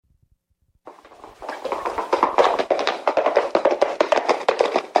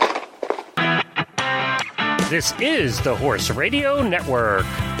This is the Horse Radio Network.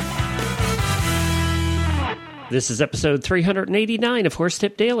 This is episode 389 of Horse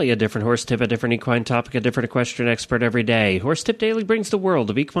Tip Daily, a different horse tip, a different equine topic, a different equestrian expert every day. Horse Tip Daily brings the world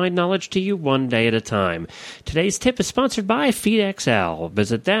of equine knowledge to you one day at a time. Today's tip is sponsored by FeedXL.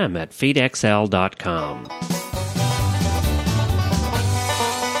 Visit them at FeedXL.com.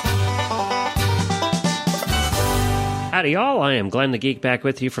 Howdy, y'all. I am Glenn the Geek back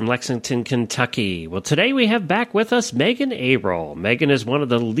with you from Lexington, Kentucky. Well, today we have back with us Megan Ayrault. Megan is one of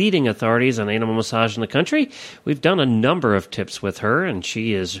the leading authorities on animal massage in the country. We've done a number of tips with her, and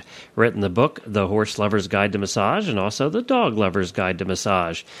she has written the book, The Horse Lover's Guide to Massage, and also The Dog Lover's Guide to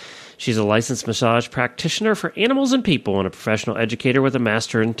Massage. She's a licensed massage practitioner for animals and people and a professional educator with a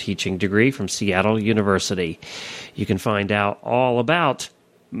master in teaching degree from Seattle University. You can find out all about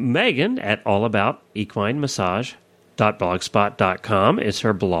Megan at allaboutEquineMassage.blogspot.com is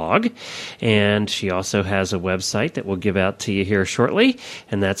her blog, and she also has a website that we'll give out to you here shortly,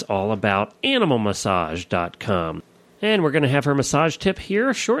 and that's allaboutanimalmassage.com. And we're going to have her massage tip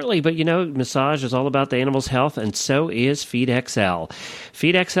here shortly, but you know, massage is all about the animal's health, and so is FeedXL.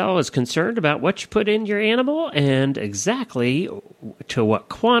 FeedXL is concerned about what you put in your animal and exactly to what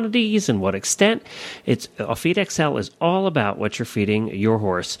quantities and what extent. FeedXL is all about what you're feeding your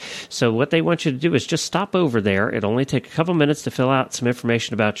horse. So what they want you to do is just stop over there. It'll only take a couple minutes to fill out some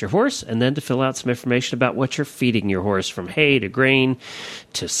information about your horse, and then to fill out some information about what you're feeding your horse, from hay to grain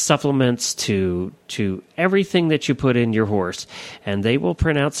to supplements to everything that you put in your horse. And they will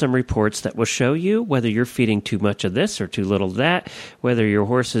print out some reports that will show you whether you're feeding too much of this or too little of that, whether your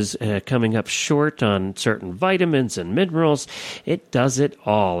horse is coming up short on certain vitamins and minerals. It does it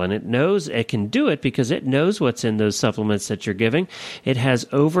all, and it can do it because it knows what's in those supplements that you're giving. It has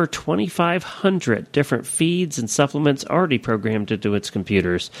over 2,500 different feeds and supplements already programmed into its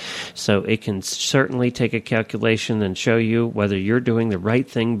computers. So it can certainly take a calculation and show you whether you're doing the right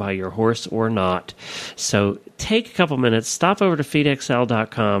thing by your horse or not. So take a couple minutes, stop over to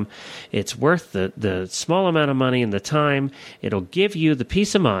feedxl.com. It's worth the small amount of money and the time. It'll give you the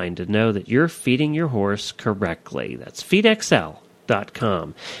peace of mind to know that you're feeding your horse correctly. That's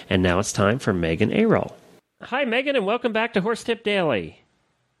feedxl.com. And now it's time for Megan Ayrault. Hi, Megan, and welcome back to Horse Tip Daily.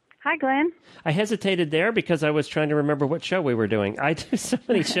 Hi, Glenn. I hesitated there because I was trying to remember what show we were doing. I do so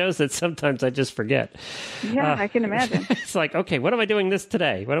many shows that sometimes I just forget. Yeah, I can imagine. It's like, okay, what am I doing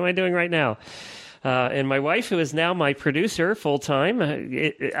today? What am I doing right now? And my wife, who is now my producer full-time,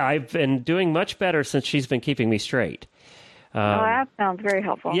 I've been doing much better since she's been keeping me straight. That sounds very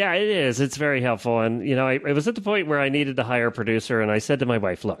helpful. Yeah, it is. It's very helpful. And, you know, it was at the point where I needed to hire a producer, and I said to my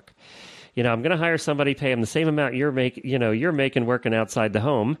wife, look, you know, I'm going to hire somebody, pay them the same amount you're making working outside the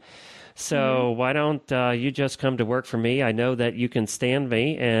home. So why don't you just come to work for me? I know that you can stand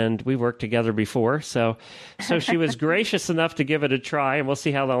me, and we worked together before. So she was gracious enough to give it a try, and we'll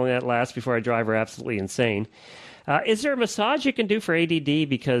see how long that lasts before I drive her absolutely insane. Is there a massage you can do for ADD?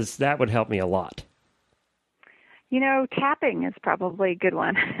 Because that would help me a lot. You know, tapping is probably a good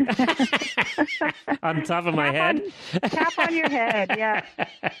one. On top of my head? Tap on your head, yeah.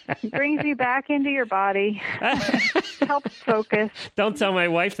 Brings you back into your body. Helps focus. Don't tell my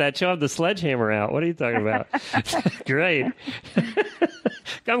wife that. She'll have the sledgehammer out. What are you talking about? Great.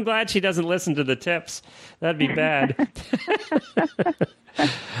 I'm glad she doesn't listen to the tips. That'd be bad.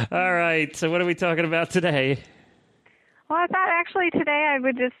 All right. So what are we talking about today? Well, I thought actually today I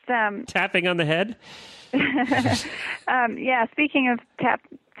would just... Tapping on the head? Yeah, speaking of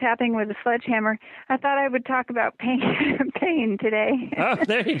tapping with a sledgehammer, I thought I would talk about pain today. Oh,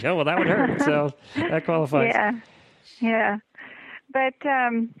 there you go. Well, that would hurt, so that qualifies. Yeah. But,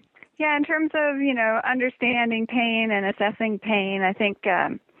 in terms of, you know, understanding pain and assessing pain, I think,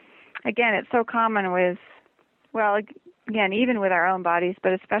 again, it's so common with, well, again, even with our own bodies,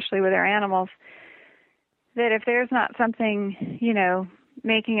 but especially with our animals, that if there's not something, you know,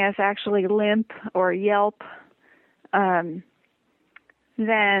 making us actually limp or yelp,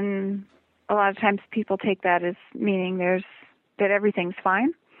 then a lot of times people take that as meaning that everything's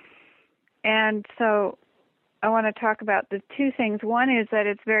fine. And so I want to talk about the two things. One is that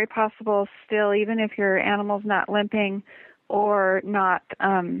it's very possible still, even if your animal's not limping or not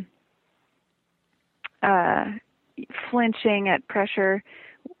flinching at pressure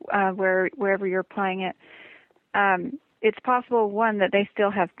wherever you're applying it, it's possible, one, that they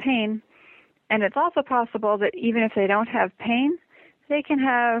still have pain, and it's also possible that even if they don't have pain, they can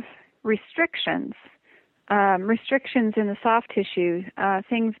have restrictions in the soft tissue,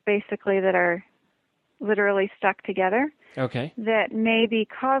 things basically that are literally stuck together. Okay. That may be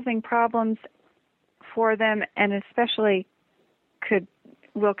causing problems for them, and especially could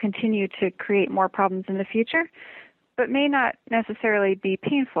will continue to create more problems in the future, but may not necessarily be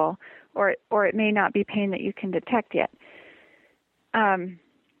painful, or it may not be pain that you can detect yet.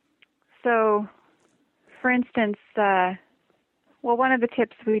 So, for instance, one of the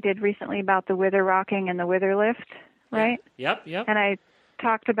tips we did recently about the wither rocking and the wither lift, right? Yep. And I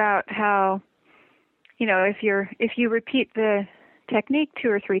talked about how, if you repeat the technique 2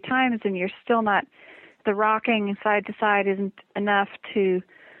 or 3 times and you're still not, the rocking side to side isn't enough to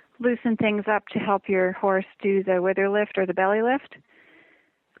loosen things up to help your horse do the wither lift or the belly lift,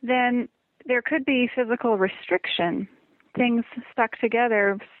 then there could be physical restriction, things stuck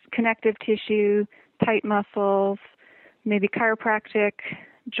together, connective tissue, tight muscles, maybe chiropractic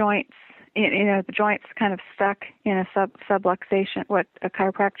joints, the joints kind of stuck in a subluxation, what a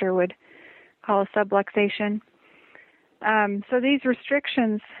chiropractor would call a subluxation. So these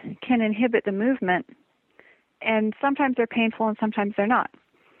restrictions can inhibit the movement, and sometimes they're painful and sometimes they're not.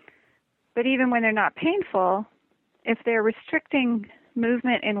 But even when they're not painful, if they're restricting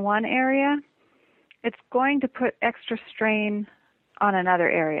movement in one area, it's going to put extra strain on another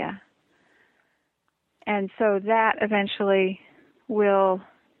area. And so that eventually will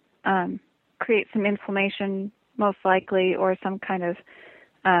create some inflammation, most likely, or some kind of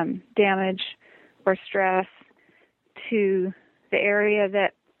damage or stress to the area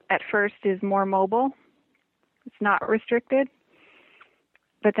that at first is more mobile. It's not restricted.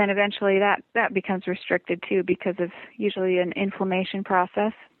 But then eventually that becomes restricted too, because of usually an inflammation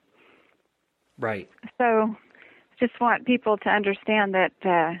process. Right. So just want people to understand that,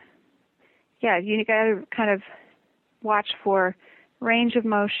 you got to kind of watch for range of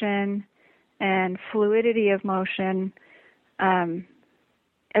motion and fluidity of motion,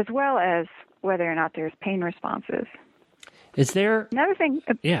 as well as whether or not there's pain responses. Is there another thing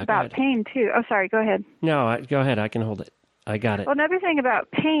about pain too? Oh, sorry. Go ahead. No, go ahead. I can hold it. I got it. Well, another thing about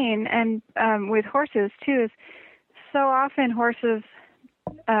pain and with horses too is so often horses,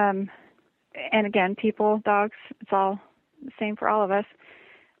 and again, people, dogs, it's all the same for all of us.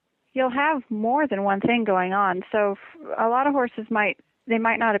 You'll have more than one thing going on. So a lot of horses might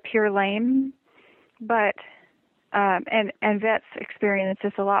not appear lame, but and vets experience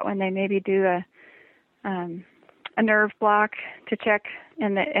this a lot when they maybe do a nerve block to check,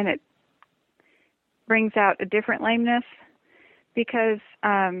 and it brings out a different lameness, because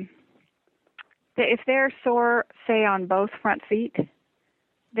if they're sore, say on both front feet,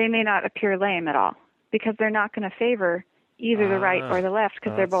 they may not appear lame at all, because they're not going to favor either the right or the left,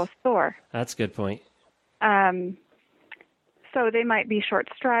 because they're both sore. That's a good point. So they might be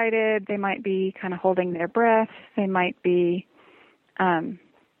short-strided, they might be kind of holding their breath, they might be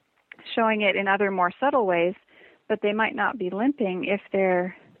showing it in other more subtle ways, but they might not be limping if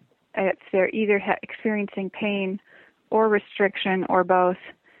they're either experiencing pain or restriction, or both,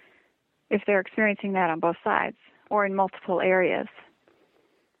 if they're experiencing that on both sides or in multiple areas.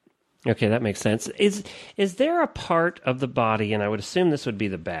 Okay, that makes sense. Is there a part of the body, and I would assume this would be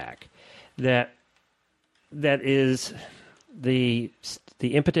the back, that is the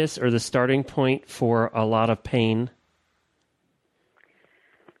impetus or the starting point for a lot of pain?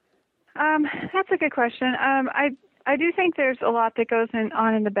 That's a good question. I do think there's a lot that goes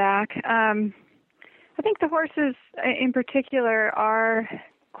on in the back. I think the horses in particular are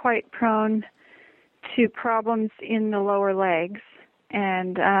quite prone to problems in the lower legs,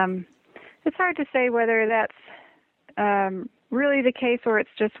 and it's hard to say whether that's really the case or it's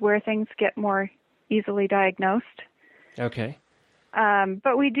just where things get more easily diagnosed. Okay.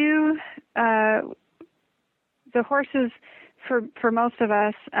 But we do, the horses, for most of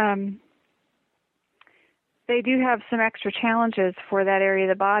us, they do have some extra challenges for that area of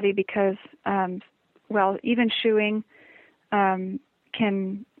the body, because, even shoeing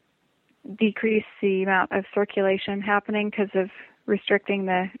can decrease the amount of circulation happening because of restricting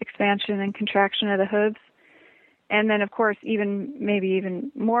the expansion and contraction of the hooves. And then, of course, maybe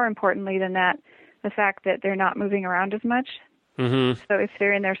even more importantly than that, the fact that they're not moving around as much. Mm-hmm. So if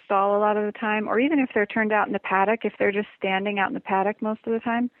they're in their stall a lot of the time, or even if they're turned out in the paddock, if they're just standing out in the paddock most of the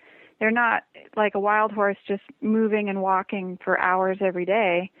time, they're not like a wild horse just moving and walking for hours every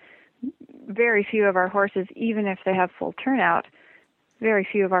day. Very few of our horses, even if they have full turnout, very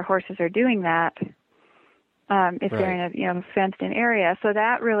few of our horses are doing that if they're in a fenced-in area. So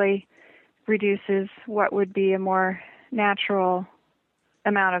that really reduces what would be a more natural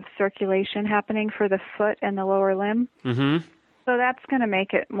amount of circulation happening for the foot and the lower limb. Mm-hmm. So that's going to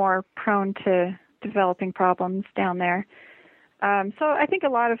make it more prone to developing problems down there. So I think a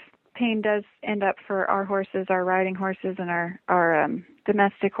lot of pain does end up for our horses, our riding horses, and our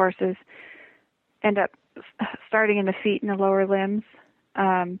domestic horses end up starting in the feet and the lower limbs.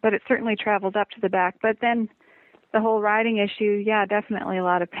 but it certainly travels up to the back. But then the whole riding issue, yeah, definitely a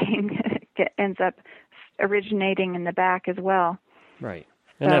lot of pain ends up originating in the back as well. Right.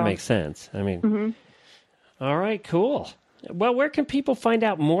 And that makes sense. I mean, All right, cool. Well, where can people find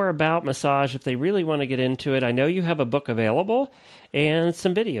out more about massage if they really want to get into it? I know you have a book available and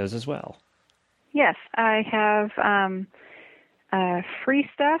some videos as well. Yes, I have free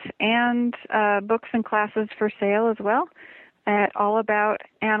stuff and books and classes for sale as well at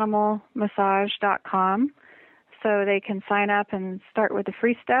allaboutanimalmassage.com. So they can sign up and start with the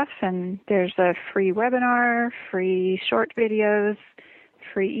free stuff, and there's a free webinar, free short videos,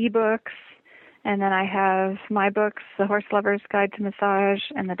 free ebooks, and then I have my books, The Horse Lover's Guide to Massage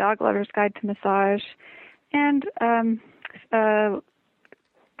and The Dog Lover's Guide to Massage, and a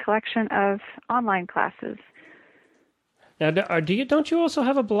collection of online classes. Now, don't you also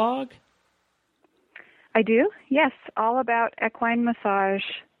have a blog? I do, yes,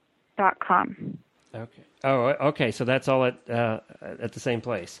 allaboutEquineMassage.com. Okay. Oh, okay. So that's all at the same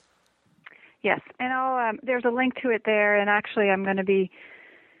place. Yes, and there's a link to it there, and actually I'm going to be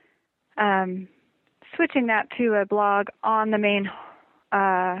switching that to a blog on the main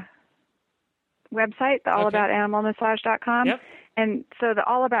website, the allaboutanimalmassage.com. Yep. And so the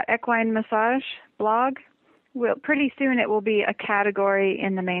All About Equine Massage blog, pretty soon it will be a category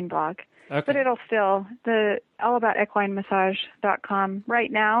in the main blog. Okay. But it'll still, the allaboutEquineMassage.com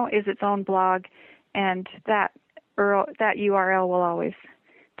right now is its own blog, and that URL will always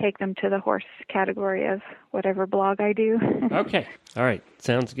take them to the horse category of whatever blog I do. Okay. All right.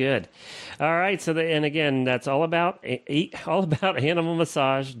 Sounds good. All right. So, and again, that's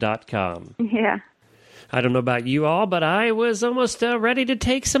allaboutanimalmassage.com. Yeah. I don't know about you all, but I was almost ready to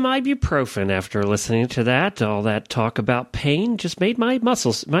take some ibuprofen after listening to that. All that talk about pain just made my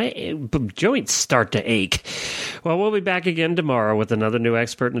muscles, my joints start to ache. Well, we'll be back again tomorrow with another new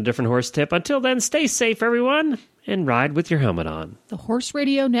expert and a different horse tip. Until then, stay safe, everyone, and ride with your helmet on. The Horse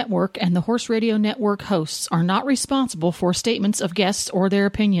Radio Network and the Horse Radio Network hosts are not responsible for statements of guests or their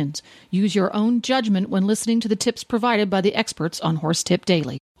opinions. Use your own judgment when listening to the tips provided by the experts on Horse Tip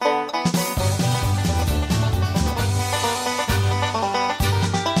Daily.